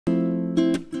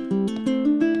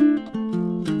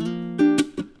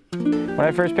When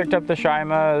I first picked up the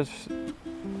Shyama, I was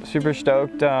super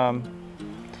stoked how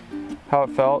it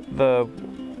felt.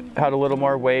 Had a little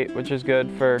more weight, which is good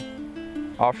for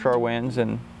offshore winds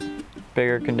and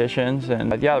bigger conditions.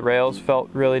 And yeah, the rails felt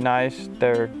really nice.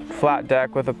 They're flat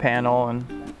deck with a panel and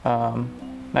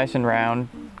nice and round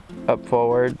up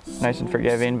forward, nice and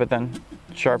forgiving, but then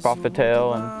sharp off the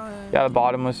tail. And yeah, the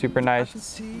bottom was super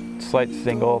nice, slight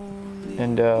single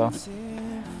and a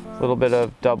little bit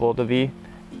of double to V.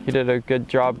 He did a good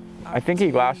job. I think he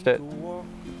glassed it,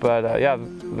 but yeah,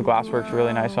 the glass works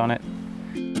really nice on it.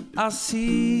 I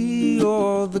see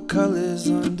all the colors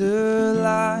under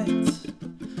lights,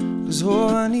 'cause all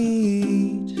I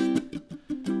need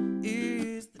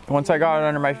is... Once I got it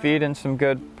under my feet and some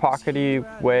good pockety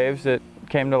waves, it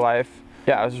came to life.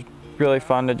 Yeah, it was really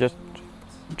fun to just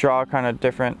draw kind of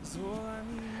different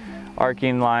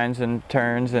arcing lines and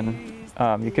turns, and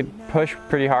you could push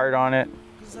pretty hard on it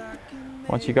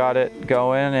once you got it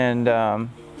going, and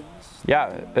yeah,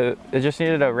 it just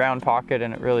needed a round pocket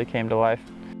and it really came to life.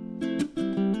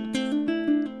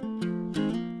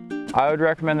 I would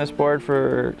recommend this board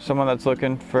for someone that's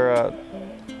looking for a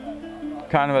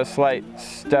kind of a slight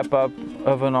step up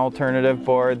of an alternative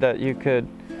board that you could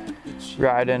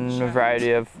ride in a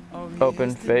variety of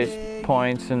open face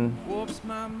points and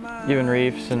even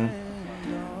reefs, and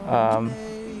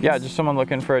yeah, just someone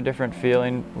looking for a different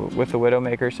feeling. With the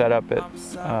Widowmaker setup, it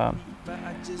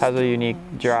has a unique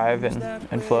drive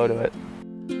and flow to it.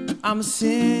 I'm a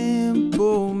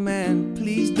simple man,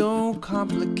 please don't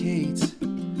complicate,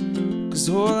 'cause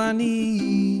all I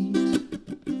need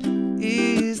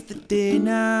is the day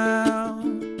now,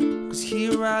 'cause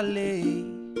here I lay